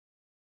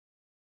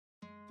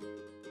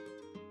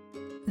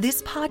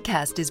This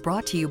podcast is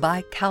brought to you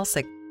by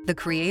Calcic, the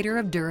creator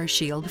of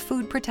DuraShield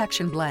Food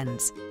Protection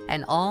Blends,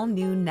 an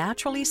all-new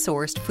naturally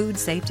sourced food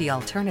safety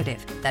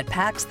alternative that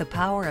packs the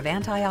power of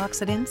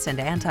antioxidants and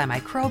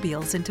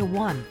antimicrobials into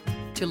one.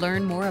 To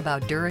learn more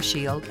about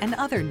DuraShield and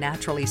other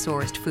naturally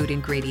sourced food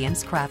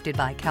ingredients crafted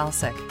by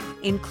Calcic,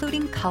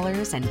 including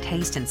colors and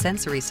taste and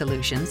sensory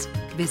solutions,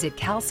 visit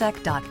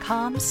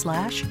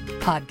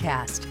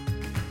calsec.com/podcast.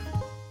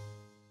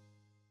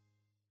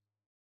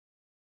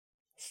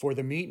 For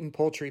the Meat and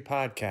Poultry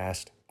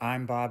Podcast,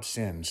 I'm Bob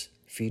Sims,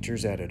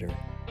 features editor.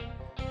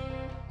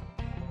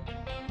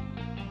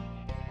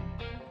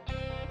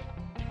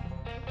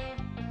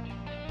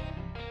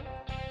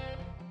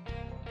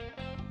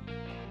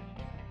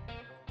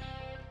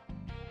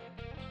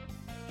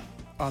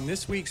 On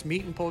this week's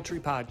Meat and Poultry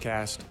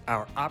Podcast,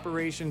 our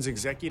Operations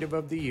Executive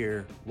of the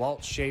Year,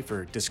 Walt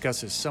Schaefer,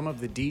 discusses some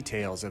of the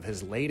details of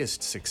his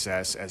latest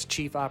success as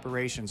Chief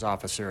Operations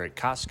Officer at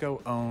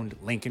Costco-owned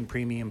Lincoln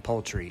Premium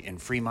Poultry in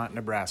Fremont,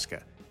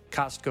 Nebraska,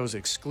 Costco's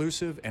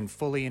exclusive and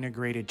fully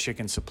integrated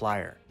chicken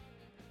supplier.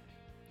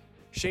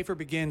 Schaefer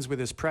begins with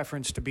his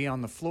preference to be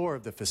on the floor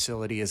of the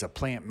facility as a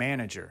plant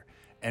manager,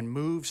 and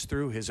moves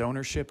through his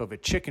ownership of a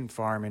chicken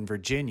farm in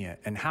Virginia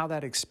and how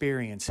that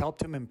experience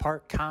helped him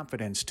impart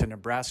confidence to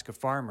Nebraska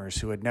farmers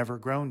who had never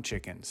grown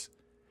chickens.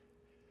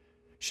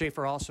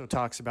 Schaefer also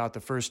talks about the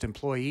first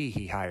employee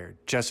he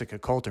hired, Jessica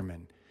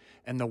Coulterman,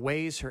 and the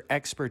ways her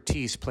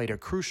expertise played a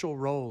crucial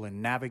role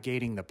in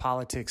navigating the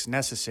politics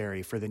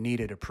necessary for the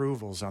needed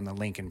approvals on the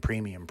Lincoln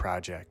Premium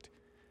project.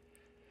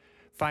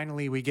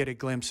 Finally, we get a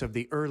glimpse of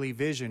the early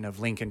vision of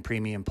Lincoln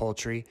Premium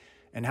Poultry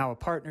and how a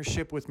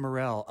partnership with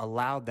Morrell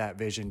allowed that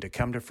vision to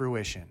come to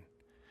fruition.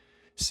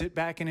 Sit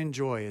back and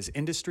enjoy as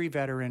industry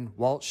veteran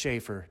Walt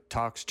Schaefer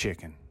talks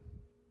chicken.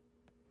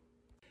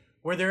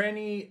 Were there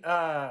any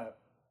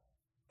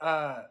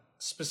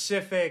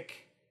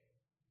specific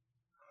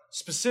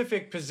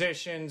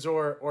positions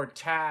or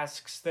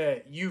tasks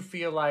that you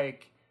feel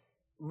like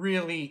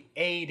really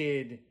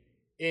aided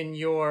in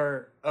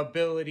your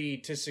ability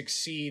to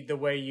succeed the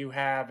way you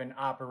have in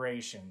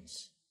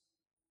operations?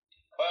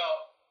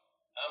 Well,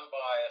 I'm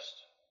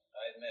biased.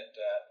 I admit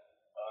that.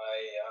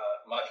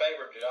 My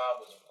favorite job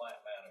was a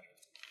plant manager.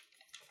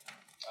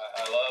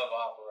 I love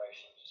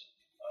operations.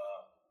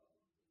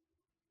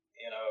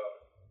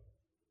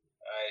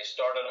 I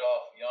started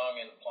off young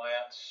in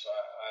plants.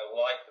 I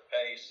like the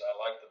pace. I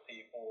like the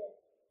people.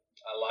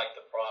 I like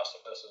the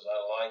processes. I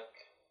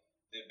like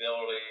the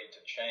ability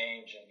to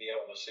change and be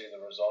able to see the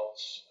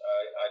results.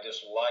 I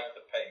just like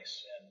the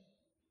pace. And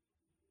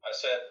I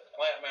said,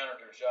 plant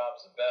manager's job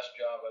is the best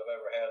job I've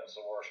ever had. It's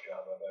the worst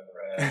job I've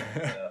ever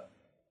had.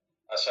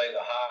 I say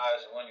the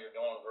highs when you're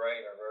doing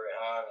great are very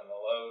high, and the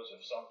lows,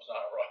 if something's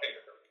not right,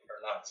 are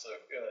not so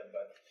good.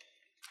 But,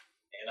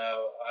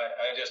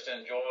 I just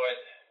enjoyed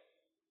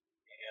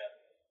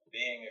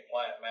being a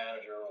plant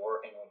manager,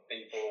 working with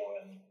people,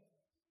 and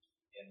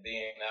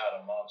being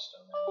out amongst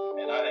them.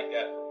 And I think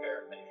that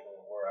prepared me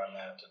for where I'm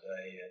at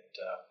today.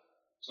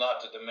 It's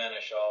not to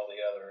diminish all the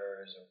other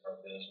areas of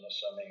our business.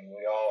 I mean,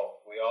 we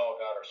all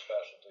got our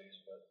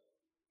specialties, but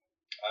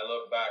I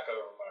look back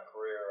over my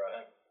career,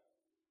 I think,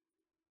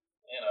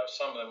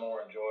 some of the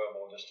more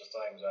enjoyable, just the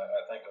things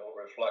I think will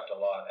reflect a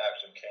lot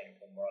actually came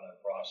from running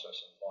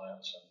processing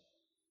plants. And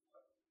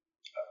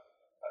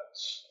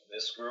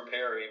this group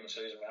here even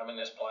sees me. I'm in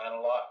this plant a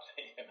lot.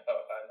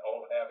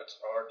 Old habits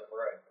are hard to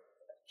break.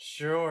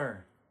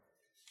 Sure.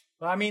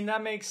 Well, I mean,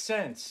 that makes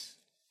sense.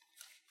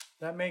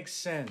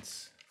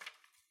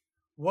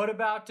 What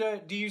about,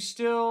 do you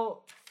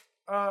still,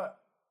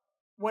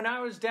 when I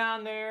was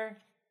down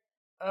there,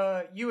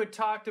 you had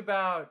talked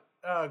about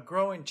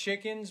growing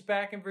chickens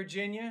back in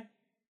Virginia?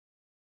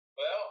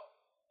 Well,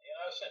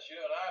 since you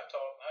and I have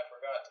talked, and I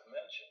forgot to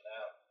mention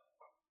that,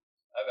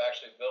 I've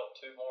actually built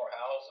 2 more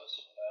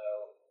houses.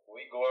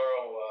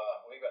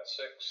 We got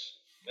 6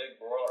 big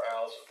broiler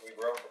houses we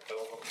grow for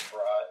Pilgrim's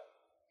Pride.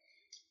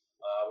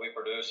 We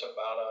produce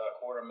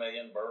about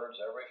 250,000 birds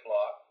every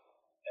flock.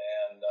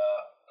 And,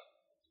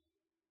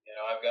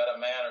 I've got a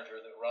manager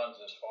that runs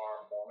this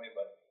farm for me,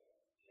 but,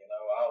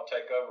 I'll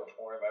take over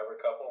for him every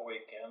couple of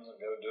weekends and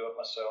go do it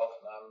myself.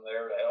 And I'm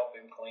there to help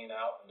him clean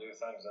out and do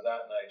things of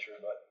that nature.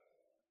 But,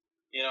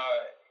 you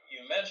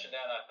mentioned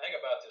that, and I think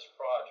about this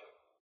project.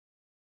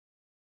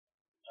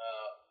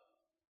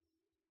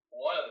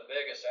 One of the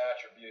biggest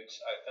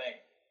attributes I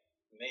think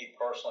me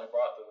personally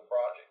brought to the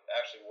project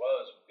actually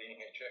was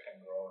being a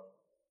chicken grower.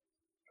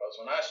 Because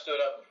when I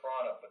stood up in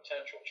front of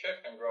potential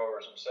chicken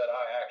growers and said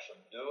I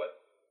actually do it,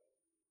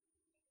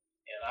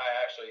 and I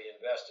actually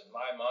invested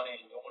my money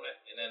in doing it,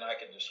 and then I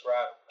could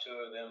describe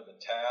to them the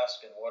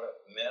task and what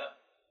it meant,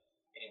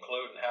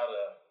 including how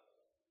to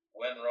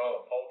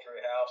windrow a poultry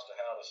house, to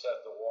how to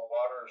set the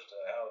waters, to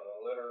how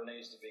the litter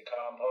needs to be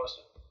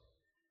composted.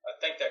 I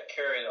think that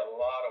carried a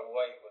lot of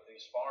weight with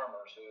these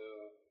farmers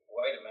who,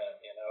 wait a minute,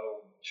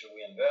 should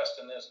we invest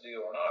in this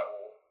deal or not?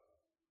 Well,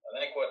 I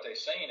think what they've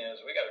seen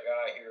is we got a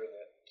guy here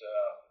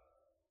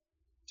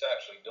that's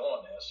actually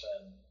doing this,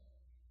 and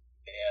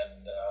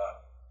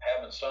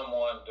having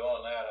someone fun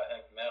doing that. I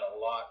think meant a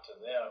lot to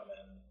them.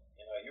 And,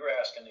 you know, you're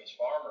asking these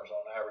farmers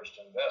on average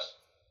to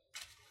invest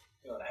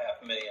 $2.5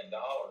 million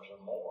or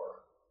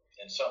more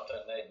in something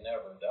they'd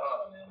never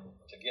done. And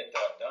to get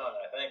that done,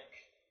 I think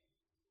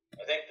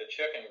the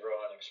chicken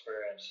growing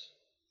experience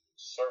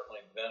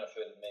certainly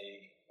benefited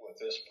me with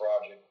this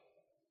project,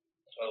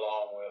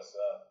 along with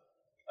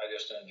I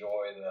just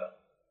enjoy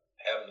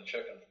having the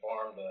chicken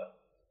farm to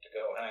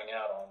go hang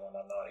out on when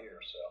I'm not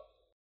here. So.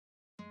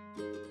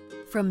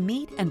 From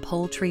meat and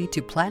poultry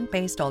to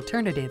plant-based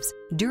alternatives,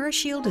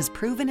 DuraShield is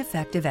proven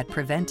effective at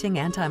preventing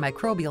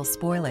antimicrobial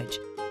spoilage.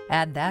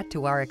 Add that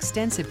to our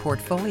extensive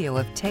portfolio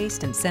of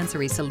taste and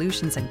sensory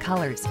solutions and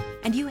colors,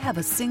 and you have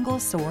a single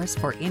source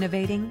for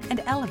innovating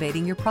and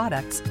elevating your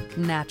products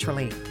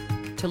naturally.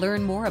 To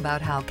learn more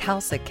about how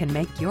Calsec can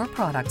make your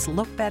products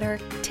look better,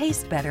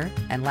 taste better,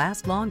 and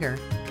last longer,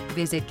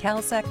 visit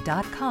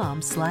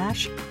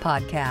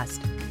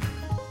calsec.com/podcast.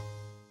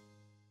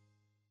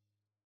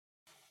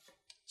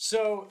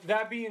 So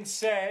that being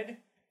said,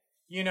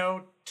 you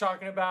know,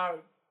 talking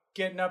about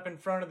getting up in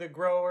front of the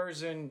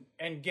growers and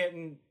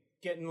getting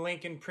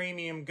Lincoln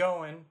Premium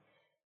going,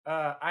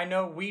 I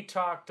know we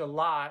talked a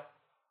lot,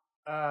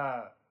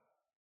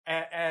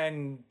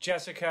 and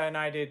Jessica and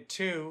I did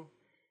too,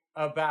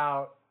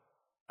 about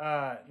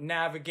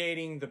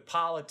navigating the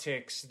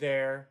politics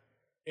there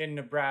in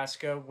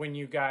Nebraska when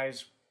you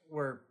guys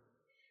were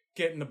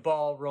getting the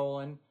ball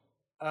rolling.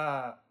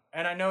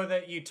 And I know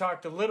that you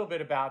talked a little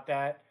bit about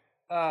that.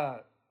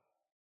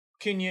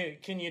 Can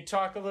you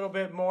talk a little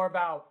bit more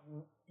about,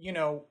 you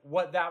know,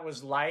 what that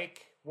was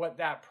like, what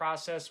that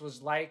process was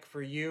like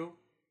for you?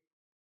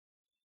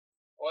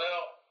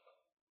 Well,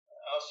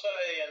 I'll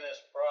say in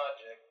this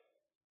project,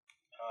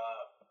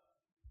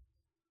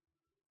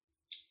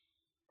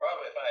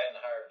 probably if I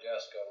hadn't hired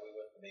Jessica, we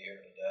wouldn't be here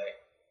today.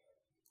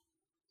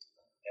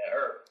 And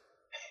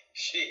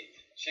she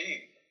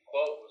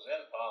quote was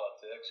in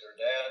politics. Her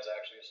dad's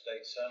actually a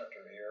state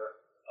senator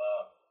here.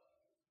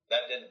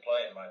 That didn't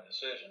play in my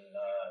decision.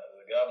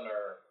 The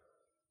governor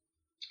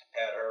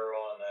had her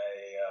on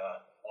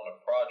a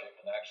project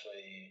and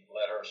actually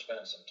let her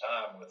spend some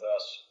time with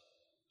us,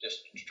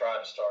 just to try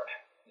to start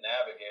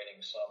navigating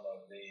some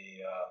of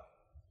the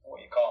what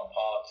you call in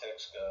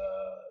politics,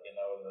 you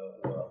know,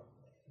 the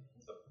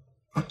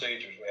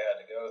procedures we had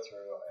to go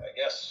through. I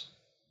guess,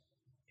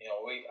 you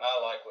know, I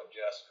like what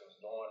Jessica was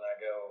doing. I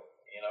go,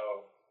 you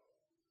know,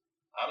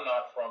 I'm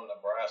not from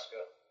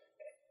Nebraska.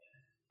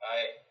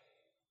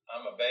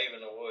 I'm a babe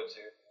in the woods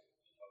here,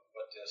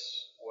 what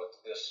this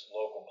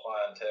local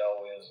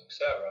clientele is,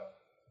 etc.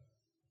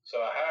 So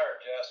I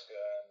hired Jessica,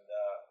 and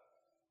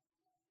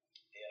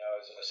you know,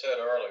 as I said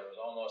earlier, it was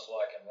almost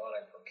like in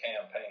running for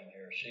campaign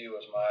here. She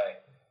was my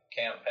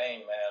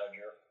campaign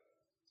manager.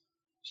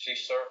 She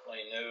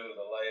certainly knew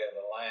the lay of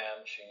the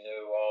land. She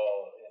knew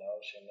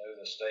she knew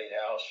the state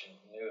house, she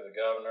knew the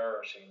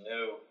governor, she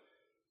knew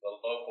the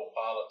local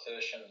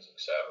politicians,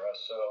 etc.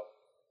 So,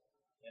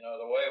 you know,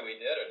 the way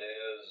we did it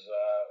is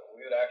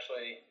we would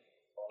actually,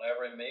 on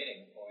every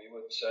meeting, we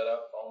would set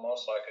up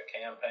almost like a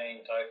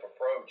campaign type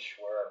approach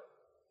where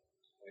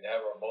we'd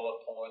have our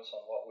bullet points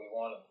on what we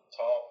wanted to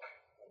talk.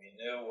 We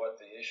knew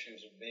what the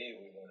issues would be.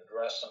 We would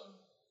address them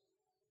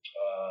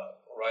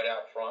right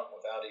out front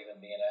without even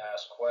being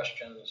asked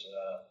questions.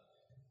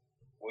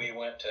 We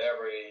went to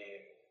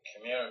every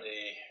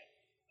community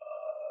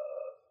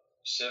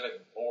civic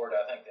board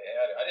I think they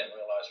had. I didn't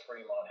realize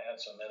Fremont had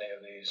so many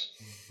of these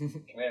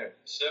community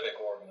civic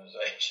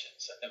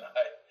organizations, and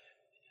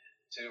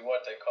to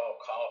what they call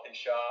coffee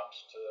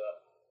shops, to,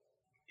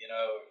 you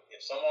know,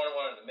 if someone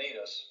wanted to meet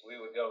us, we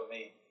would go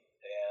meet,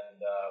 and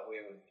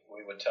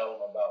we would tell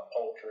them about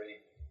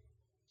poultry,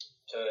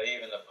 to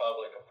even the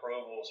public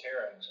approvals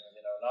hearings. And,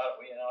 you know,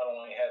 we not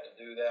only had to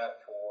do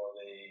that for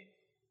the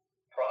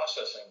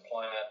processing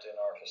plant in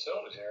our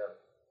facilities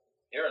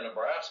here in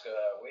Nebraska,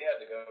 we had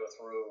to go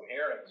through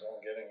hearings on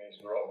getting these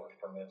growers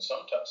permits,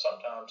 sometimes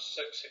 6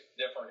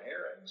 different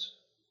hearings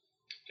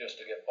just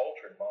to get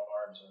poultry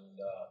barns, and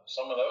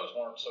some of those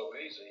weren't so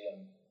easy.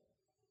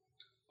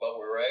 But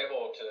we were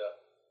able to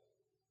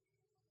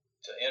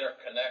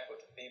interconnect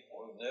with the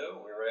people who knew.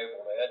 We were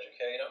able to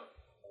educate them.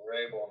 We were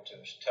able to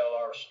tell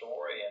our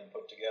story and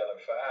put together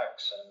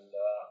facts. And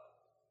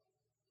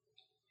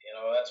you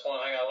know, that's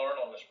one thing I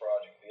learned on this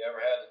project. If you ever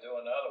had to do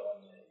another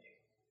one, in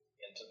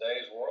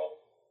today's world,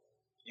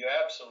 you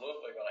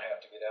absolutely going to have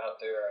to get out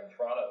there in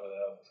front of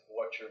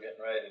what you're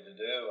getting ready to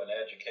do and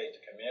educate the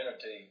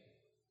community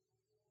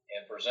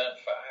and present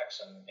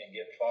facts and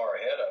get far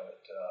ahead of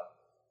it.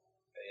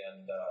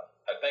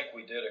 I think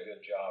we did a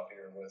good job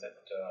here with it.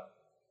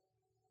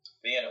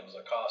 Being it was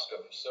a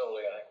Costco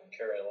facility, I think we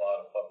carried a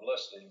lot of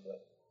publicity,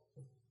 but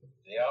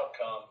the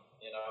outcome,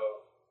 you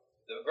know,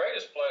 the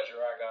greatest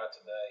pleasure I got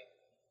today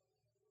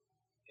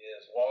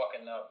is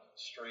walking up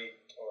the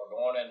street or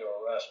going into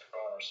a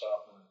restaurant or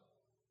something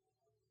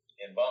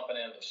and bumping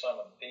into some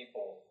of the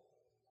people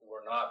who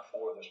were not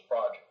for this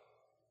project.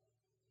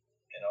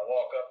 And I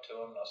walk up to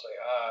them and I say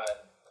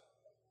hi,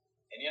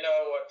 and you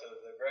know what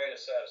the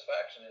greatest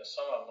satisfaction reaction is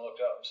some of them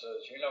looked up and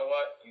says, you know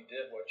what, you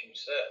did what you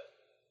said,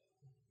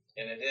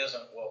 and it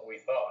isn't what we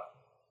thought,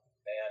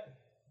 and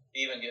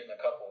even getting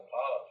a couple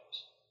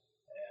apologies,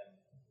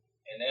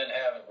 and then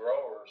having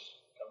growers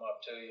come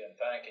up to you and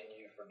thanking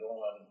you for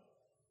doing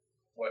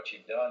what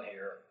you've done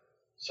here,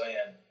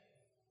 saying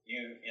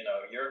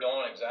you're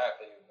doing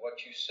exactly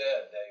what you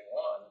said day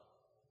one,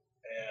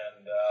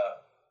 and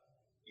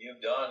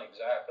you've done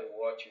exactly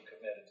what you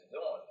committed to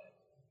doing.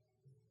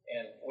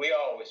 And we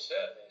always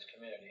said in these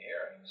community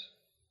hearings,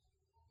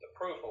 the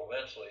proof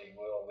eventually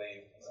will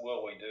be,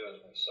 will we do as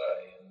we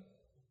say, and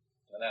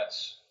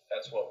that's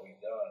what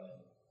we've done.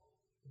 And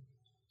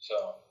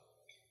so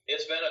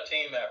it's been a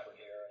team effort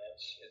here, and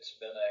it's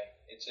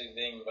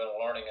even been a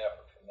learning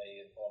effort for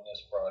me on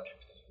this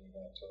project as we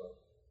went through it.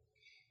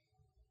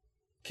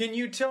 Can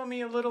you tell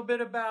me a little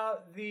bit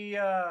about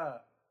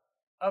the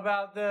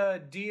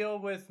deal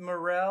with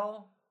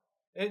Morrell?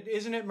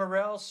 Isn't it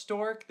Morrell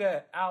Stork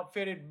that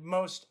outfitted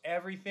most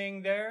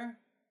everything there?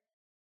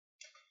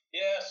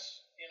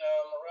 Yes,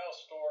 Morrell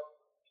Stork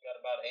got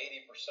about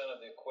 80% of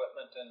the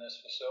equipment in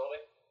this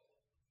facility.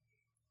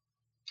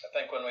 I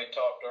think when we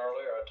talked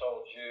earlier, I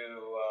told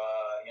you,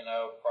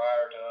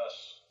 prior to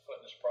us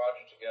putting this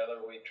project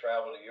together, we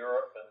traveled to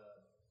Europe and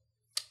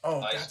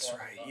Iceland, that's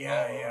right.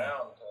 Yeah.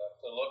 Around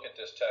to look at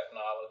this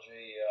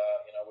technology.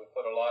 We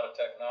put a lot of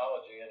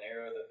technology in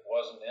here that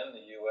wasn't in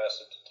the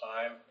U.S. at the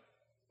time.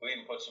 We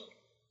even put some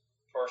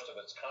first of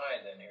its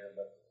kind in here,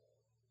 but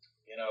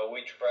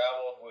we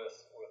traveled with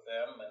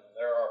them, and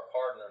they're our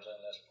partners in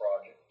this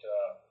project.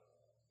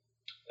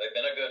 They've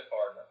been a good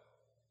partner.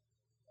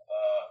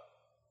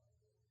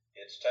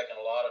 It's taken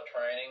a lot of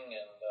training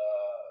and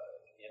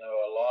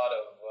a lot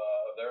of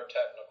their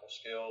technical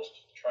skills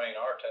to train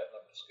our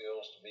technical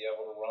skills to be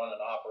able to run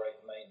and operate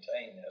and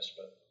maintain this.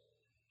 But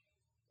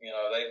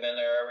they've been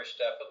there every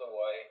step of the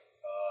way.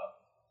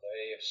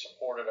 They've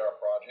supported our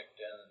project,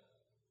 and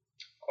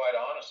quite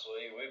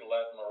honestly, we've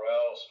let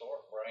Morrell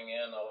Stork bring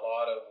in a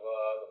lot of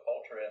the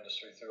poultry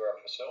industry through our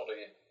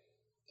facility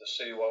to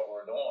see what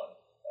we're doing.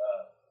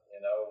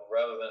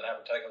 Rather than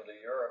having to take them to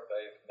Europe,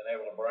 they've been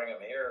able to bring them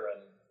here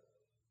and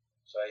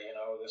say,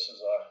 this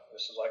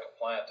is like a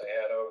plant they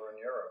had over in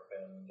Europe,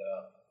 and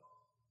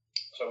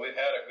so we've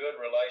had a good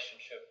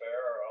relationship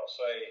there. I'll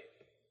say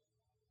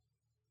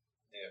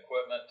the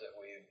equipment that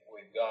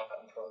we've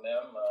gotten from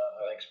them,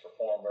 I think, has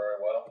performed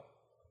very well.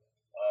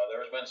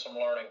 There's been some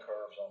learning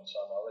curves on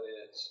some of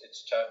it.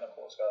 It's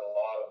technical. It's got a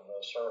lot of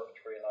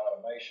circuitry and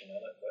automation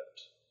in it, but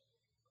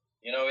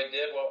it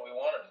did what we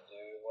wanted to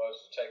do. It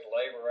was to take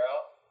labor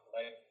out,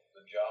 make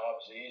the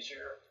jobs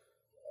easier,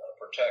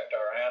 protect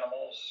our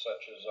animals,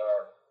 such as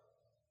our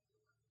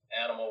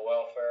animal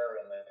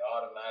welfare and the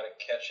automatic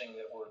catching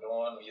that we're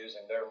doing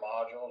using their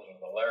modules, and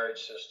the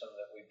lairage system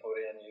that we put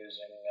in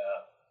using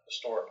the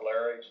Stork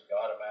lairage, the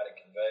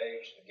automatic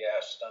conveyage, the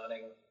gas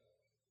stunning,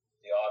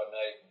 the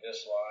automatic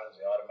vis lines,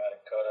 the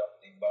automatic cut up,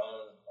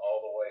 debone,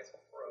 all the way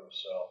through.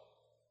 So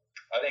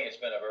I think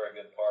it's been a very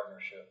good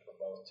partnership for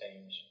both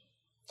teams.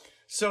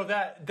 So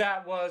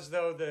that was,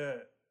 though,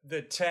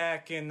 the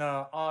tech and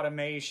the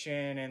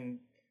automation and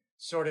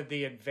sort of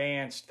the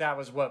advanced, that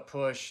was what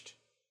pushed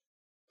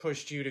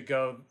you to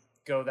go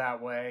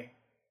that way.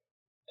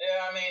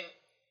 Yeah,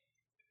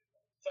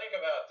 think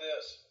about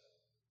this.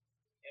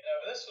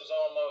 This was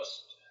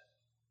almost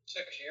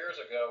 6 years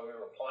ago we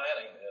were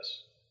planning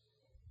this.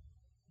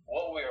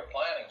 What we were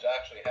planning is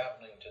actually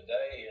happening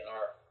today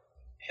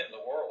in the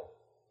world.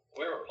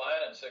 We were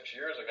planning 6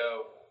 years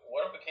ago,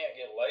 what if we can't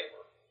get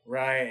labor?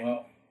 Right.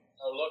 Well,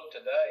 look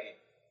today.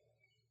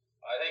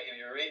 I think if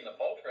you're reading the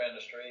poultry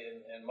industry,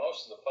 and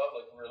most of the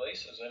public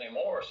releases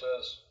anymore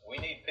says we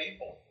need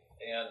people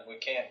and we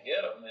can't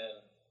get them, and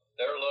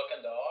they're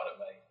looking to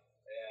automate.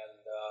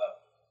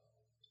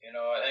 And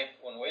I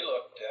think when we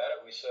looked at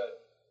it, we said,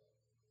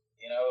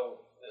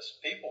 this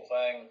people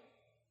thing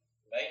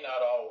may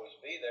not always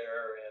be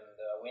there, and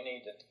we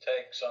need to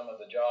take some of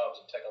the jobs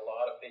that take a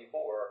lot of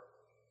people or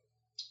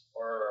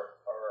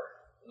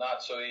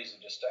not so easy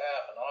to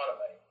staff and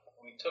automate.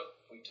 We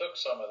took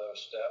some of those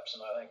steps,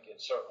 and I think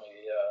it certainly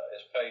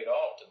has paid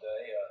off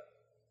today.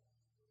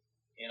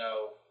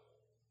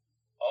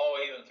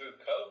 Even through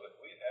COVID,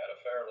 we've had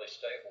a fairly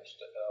stable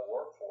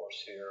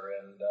workforce here,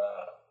 and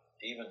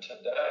even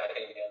today,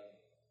 and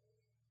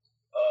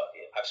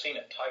I've seen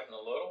it tighten a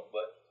little,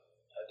 but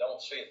I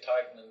don't see it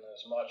tightening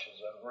as much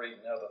as I'm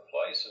reading other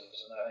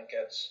places, and I think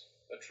that's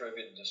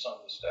attributed to some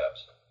of the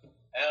steps.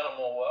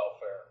 Animal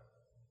welfare,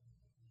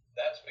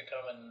 that's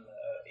becoming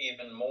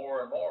even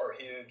more and more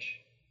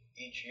huge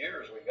each year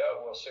as we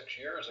go. Well, 6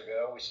 years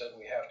ago, we said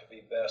we have to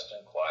be best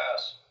in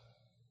class,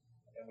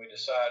 and we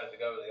decided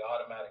to go to the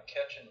automatic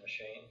catching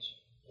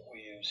machines that we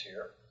use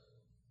here.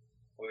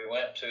 We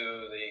went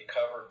to the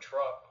covered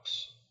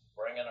trucks,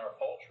 bringing our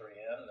poultry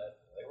in. That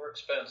they were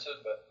expensive,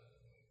 but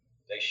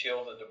they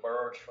shielded the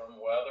birds from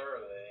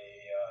weather.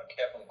 They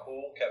kept them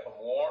cool, kept them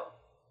warm,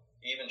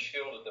 even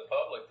shielded the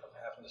public from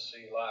having to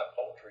see live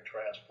poultry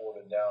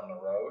transported down the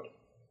road.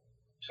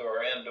 To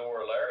our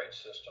indoor lairage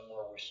system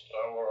where we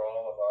store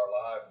all of our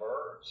live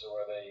birds. birds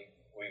where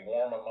we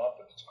warm them up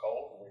if it's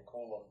cold, we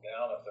cool them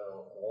down if they're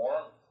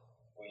warm.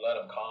 We let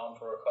them calm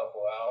for a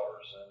couple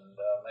hours and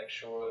make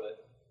sure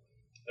that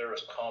they're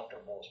as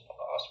comfortable as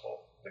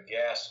possible. The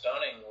gas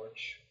stunning,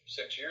 which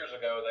 6 years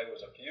ago there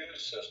was a few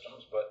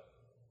systems, but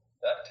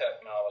that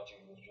technology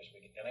was just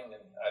beginning,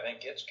 and I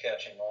think it's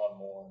catching on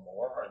more and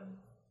more. And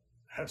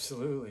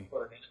absolutely.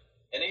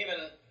 And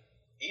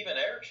even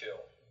air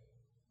chill.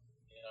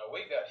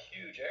 We've got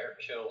huge air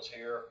chills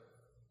here.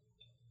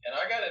 And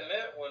I got to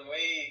admit, when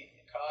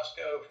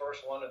Costco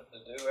first wanted to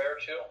do air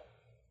chill,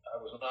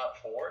 I was not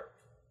for it.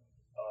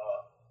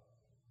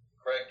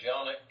 Craig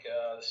Jelnick,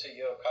 the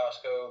CEO of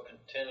Costco,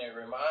 continually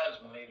reminds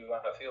me, do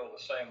I feel the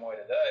same way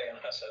today? And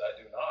I said, I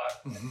do not.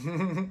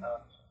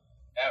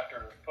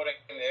 After putting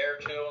the air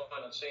chill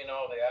in and seeing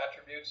all the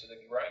attributes that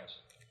it brings,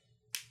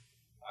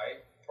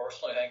 I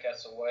personally think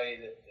that's the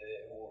way that,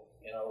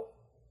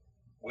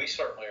 we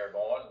certainly are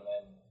going.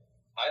 And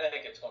I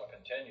think it's going to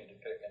continue to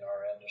pick in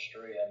our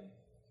industry. And,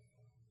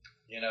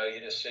 you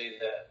just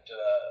see that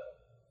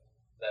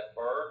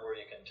bird where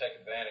you can take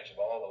advantage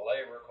of all the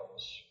labor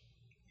because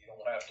you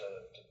don't have to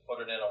put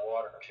it in a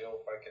water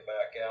chill, break it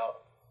back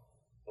out.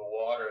 The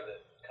water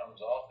that comes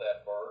off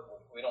that bird,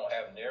 we don't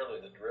have nearly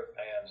the drip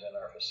pans in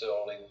our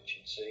facility that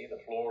you'd see.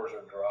 The floors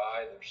are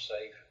dry, they're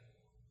safe.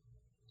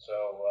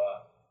 So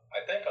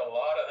I think a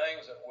lot of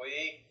things that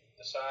we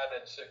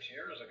decided 6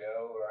 years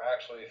ago are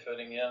actually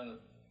fitting in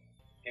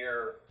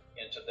here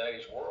in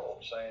today's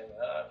world, saying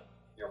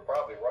you're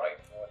probably right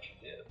in what you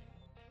did.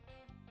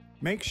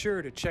 Make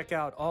sure to check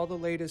out all the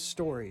latest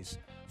stories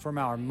from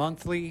our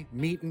monthly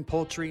Meat and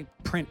Poultry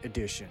print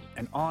edition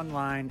and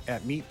online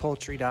at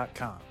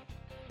meatpoultry.com.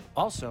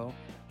 Also,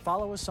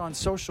 follow us on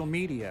social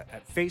media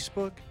at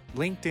Facebook,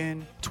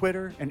 LinkedIn,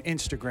 Twitter, and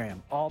Instagram,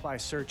 all by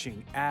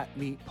searching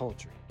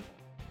 @meatpoultry.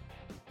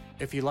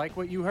 If you like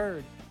what you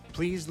heard,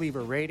 please leave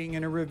a rating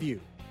and a review.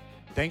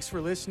 Thanks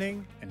for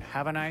listening, and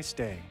have a nice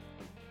day.